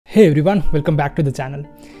Hey everyone, welcome back to the channel.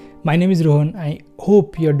 My name is Rohan. I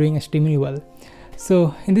hope you're doing extremely well.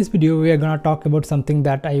 So in this video, we are gonna talk about something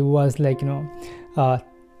that I was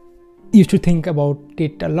used to think about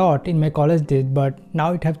it a lot in my college days, but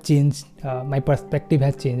now it have changed. My perspective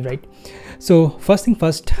has changed, right? So first thing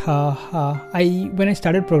first, when I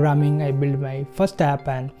started programming, I built my first app,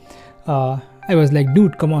 and I was like,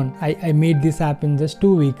 dude, come on! I made this app in just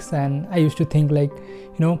 2 weeks, and I used to think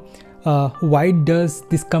why does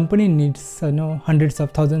this company needs hundreds of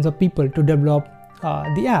thousands of people to develop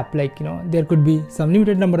the app? There could be some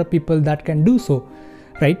limited number of people that can do so,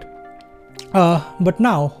 right? But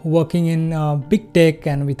now working in big tech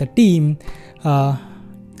and with a team,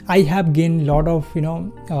 I have gained a lot of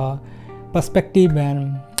perspective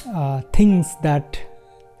and things that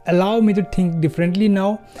allow me to think differently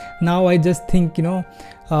now. I just think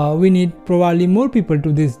we need probably more people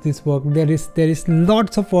to this work. There is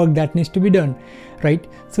lots of work that needs to be done, right?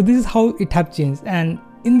 So this is how it have changed, and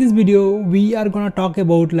in this video we are gonna talk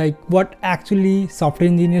about what actually software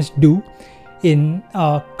engineers do in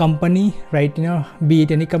a company, right? Be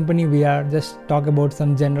it any company, we are just talk about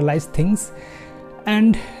some generalized things,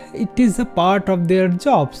 and it is a part of their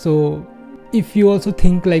job. So if you also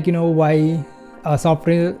think why a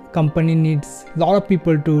software company needs a lot of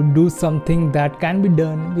people to do something that can be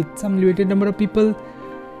done with some limited number of people,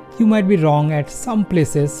 you might be wrong at some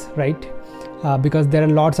places, right? Because there are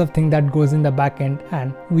lots of things that goes in the back end,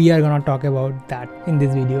 and we are gonna talk about that in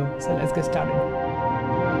this video. So let's get started.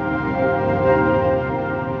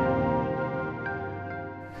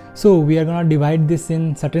 So we are gonna divide this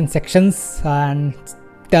in certain sections and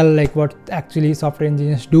tell what actually software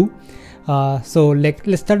engineers do. So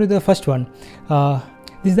let's start with the first one.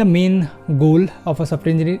 This is the main goal of a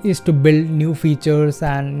software engineer, is to build new features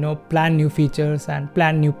and plan new features and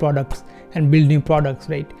plan new products and build new products,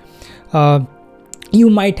 right? You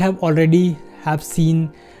might have already have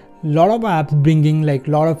seen a lot of apps bringing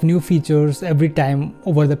lot of new features every time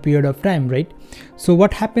over the period of time, right? So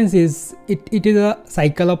what happens is it is a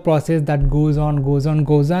cycle of process that goes on,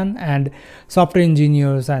 and software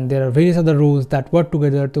engineers and there are various other roles that work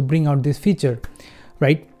together to bring out this feature,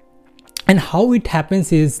 right? And how it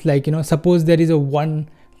happens is suppose there is a one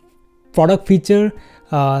product feature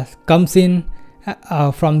comes in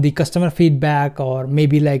from the customer feedback, or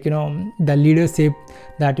maybe the leadership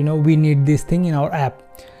that we need this thing in our app.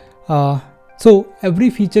 So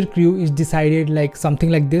every feature crew is decided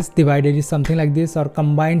something like this, divided is something like this, or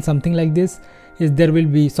combined something like this. Is there will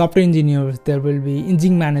be software engineers, there will be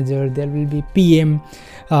engineering manager, there will be PM,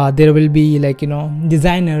 there will be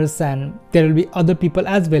designers, and there will be other people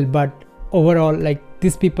as well. But overall,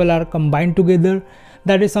 these people are combined together.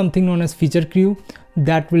 That is something known as feature crew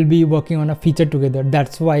that will be working on a feature together.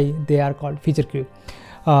 That's why they are called feature crew.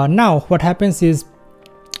 Now what happens is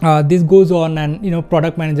this goes on, and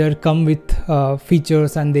product manager come with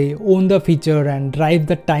features, and they own the feature and drive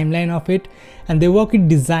the timeline of it, and they work with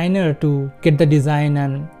designer to get the design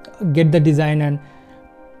and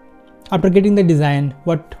after getting the design,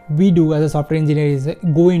 what we do as a software engineer is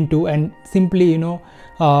go into and simply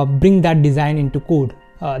bring that design into code.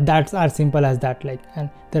 That's as simple as that. And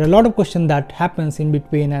there are a lot of questions that happens in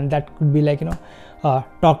between, and that could be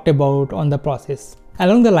talked about on the process.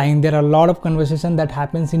 Along the line, there are a lot of conversation that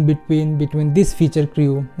happens in between this feature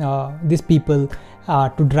crew, these people,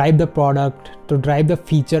 to drive the product, to drive the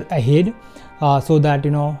feature ahead, so that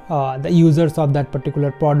the users of that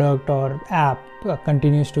particular product or app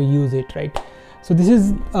continues to use it, right? So this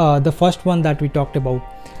is the first one that we talked about.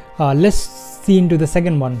 Let's see into the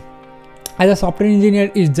second one. As a software engineer,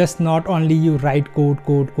 is just not only you write code,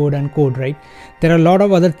 right? There are a lot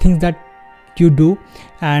of other things that you do,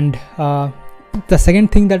 and the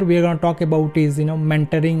second thing that we are going to talk about is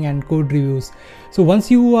mentoring and code reviews. So once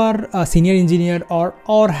you are a senior engineer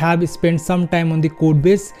or have spent some time on the code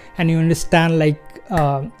base, and you understand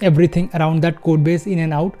everything around that code base in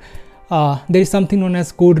and out, there is something known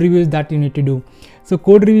as code reviews that you need to do. So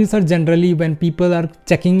code reviews are generally when people are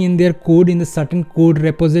checking in their code in a certain code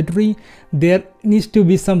repository. There needs to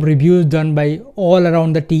be some reviews done by all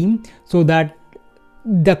around the team, so that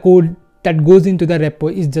the code that goes into the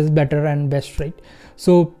repo is just better and best, right?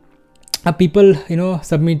 So people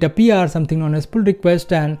submit a PR, something known as pull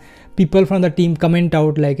request, and people from the team comment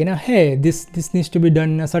out hey, this needs to be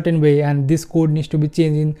done in a certain way, and this code needs to be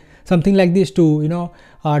changed in something like this to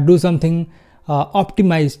do something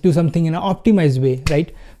optimized, do something in an optimized way,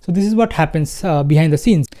 right? So this is what happens behind the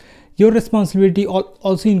scenes. Your responsibility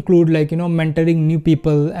also include mentoring new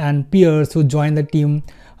people and peers who join the team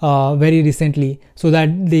very recently, so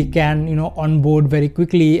that they can, you know, onboard very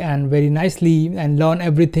quickly and very nicely and learn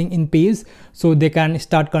everything in pace, so they can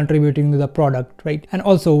start contributing to the product, right? And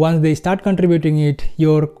also once they start contributing it,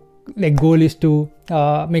 your like goal is to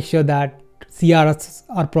make sure that CRs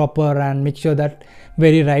are proper and make sure that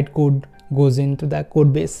very right code goes into the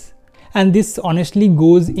code base. And this honestly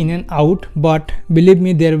goes in and out, but believe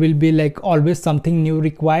me, there will be like always something new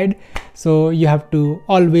required, so you have to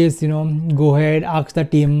always, you know, go ahead, ask the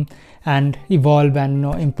team and evolve and, you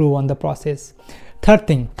know, improve on the process. Third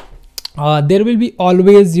thing, there will be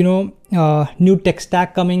always, you know, new tech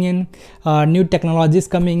stack coming in, new technologies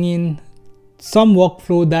coming in, some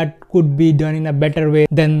workflow that could be done in a better way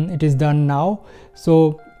than it is done now.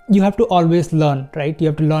 So you have to always learn, right? You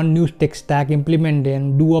have to learn new tech stack, implement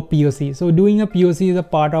and do a POC. So doing a POC is a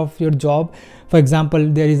part of your job. For example,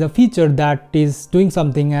 there is a feature that is doing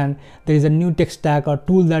something and there is a new tech stack or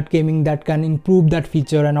tool that came in that can improve that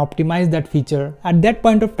feature and optimize that feature. At that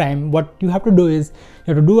point of time, what you have to do is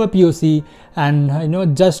you have to do a POC and, you know,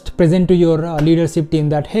 just present to your leadership team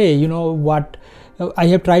that, hey, you know what, I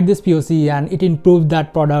have tried this POC and it improved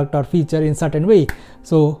that product or feature in certain way.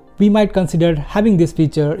 So we might consider having this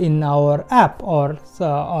feature in our app or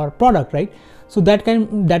product, right? So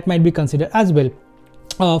that might be considered as well.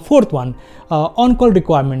 Fourth one, on-call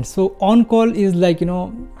requirements. So on-call is like, you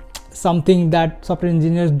know, something that software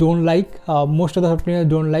engineers don't like. Most of the software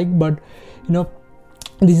engineers don't like, but you know,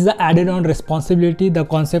 this is an added on responsibility. The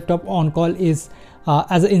concept of on-call is,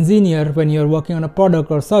 as an engineer, when you're working on a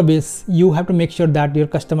product or service, you have to make sure that your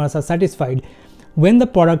customers are satisfied. When the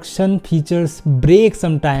production features break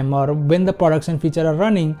sometime, or when the production feature are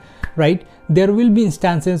running, right, there will be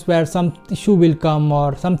instances where some issue will come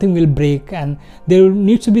or something will break, and there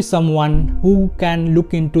needs to be someone who can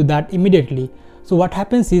look into that immediately. So what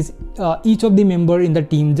happens is each of the member in the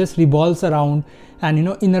team just revolves around and, you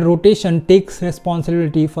know, in a rotation takes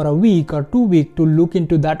responsibility for a week or 2 weeks to look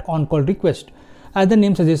into that on-call request. As the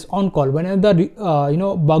name suggests, on-call, whenever the you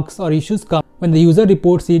know, bugs or issues come, when the user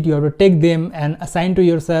reports it, you have to take them and assign to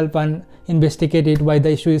yourself and investigate it why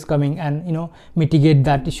the issue is coming and, you know, mitigate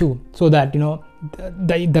that issue, so that, you know,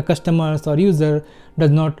 the customers or user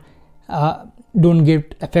does not don't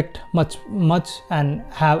get affect much and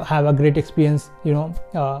have a great experience, you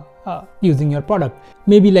know, using your product.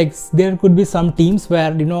 Maybe like there could be some teams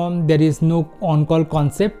where, you know, there is no on-call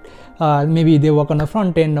concept. Maybe they work on a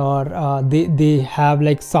front end, or they have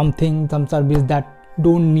like some service that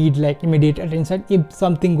don't need like immediate attention if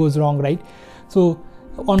something goes wrong, right? So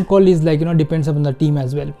on-call is like, you know, depends upon the team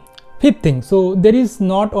as well. Fifth thing, so there is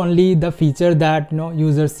not only the feature that, you know,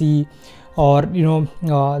 users see or, you know,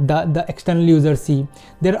 the external users see.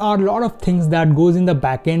 There are a lot of things that goes in the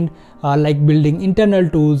backend, like building internal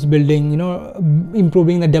tools, building, you know,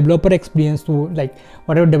 improving the developer experience to, like,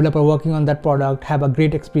 whatever developer working on that product have a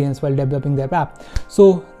great experience while developing their app.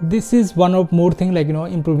 So this is one of more thing, like, you know,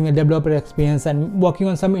 improving the developer experience and working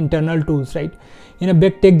on some internal tools, right? In a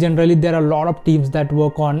big tech, generally there are a lot of teams that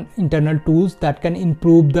work on internal tools that can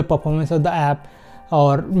improve the performance of the app,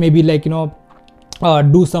 or maybe like, you know,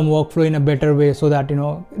 do some workflow in a better way, so that, you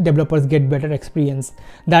know, developers get better experience,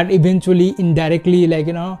 that eventually indirectly, like,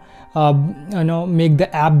 you know, make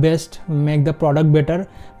the app best, make the product better,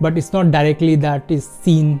 but it's not directly that is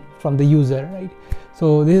seen from the user, right?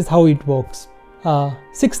 So this is how it works.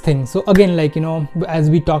 Sixth thing, so again, like, you know, as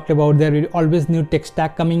we talked about, there will always new tech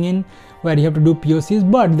stack coming in where you have to do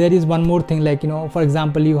POCs, but there is one more thing, like, you know, for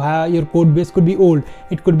example, you have your code base could be old,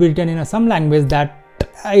 it could be written in some language that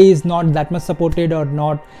is not that much supported or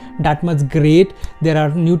not that much great. There are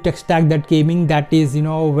new tech stack that came in that is, you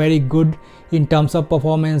know, very good in terms of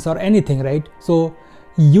performance or anything, right? So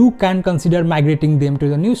you can consider migrating them to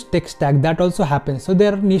the new tech stack. That also happens. So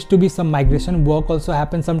there needs to be some migration work also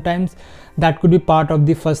happens sometimes. That could be part of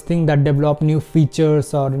the first thing, that develop new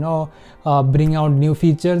features or, you know, bring out new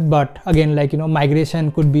features. But again, like, you know,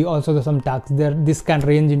 migration could be also some tasks there. This can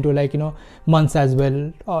range into, like, you know, months as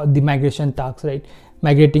well, the migration tasks, right?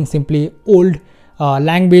 Migrating simply old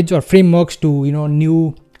language or frameworks to, you know,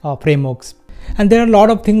 new frameworks. And there are a lot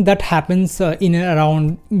of things that happens in and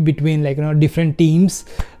around between, like, you know, different teams,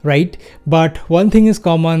 right? But one thing is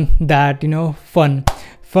common, that, you know, fun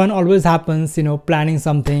always happens, you know, planning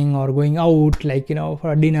something or going out, like, you know,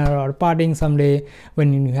 for a dinner or partying someday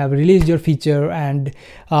when you have released your feature. And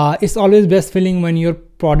it's always best feeling when your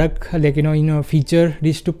product, like, you know, feature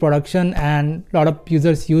reach to production and a lot of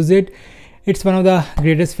users use it. It's one of the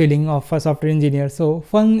greatest feeling of a software engineer. So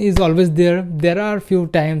fun is always there. There are few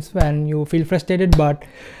times when you feel frustrated, but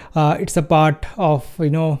it's a part of, you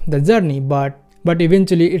know, the journey. But but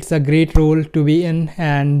eventually it's a great role to be in,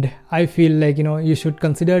 and I feel like, you know, you should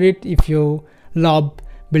consider it if you love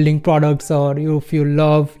building products, or if you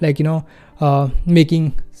love, like, you know,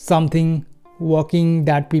 making something working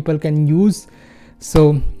that people can use.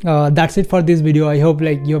 So that's it for this video. I hope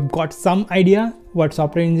like you have got some idea what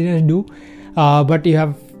software engineers do, but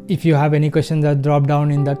if you have any questions, drop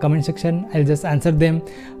down in the comment section. I'll just answer them.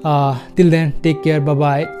 Till then, take care. Bye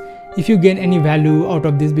bye. If you gain any value out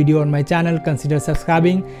of this video on my channel, consider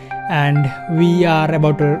subscribing, and we are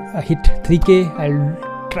about to hit 3K.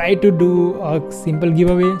 I'll try to do a simple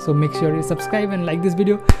giveaway, so make sure you subscribe and like this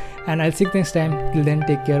video, and I'll see you next time. Till then,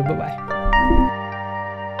 take care. Bye bye.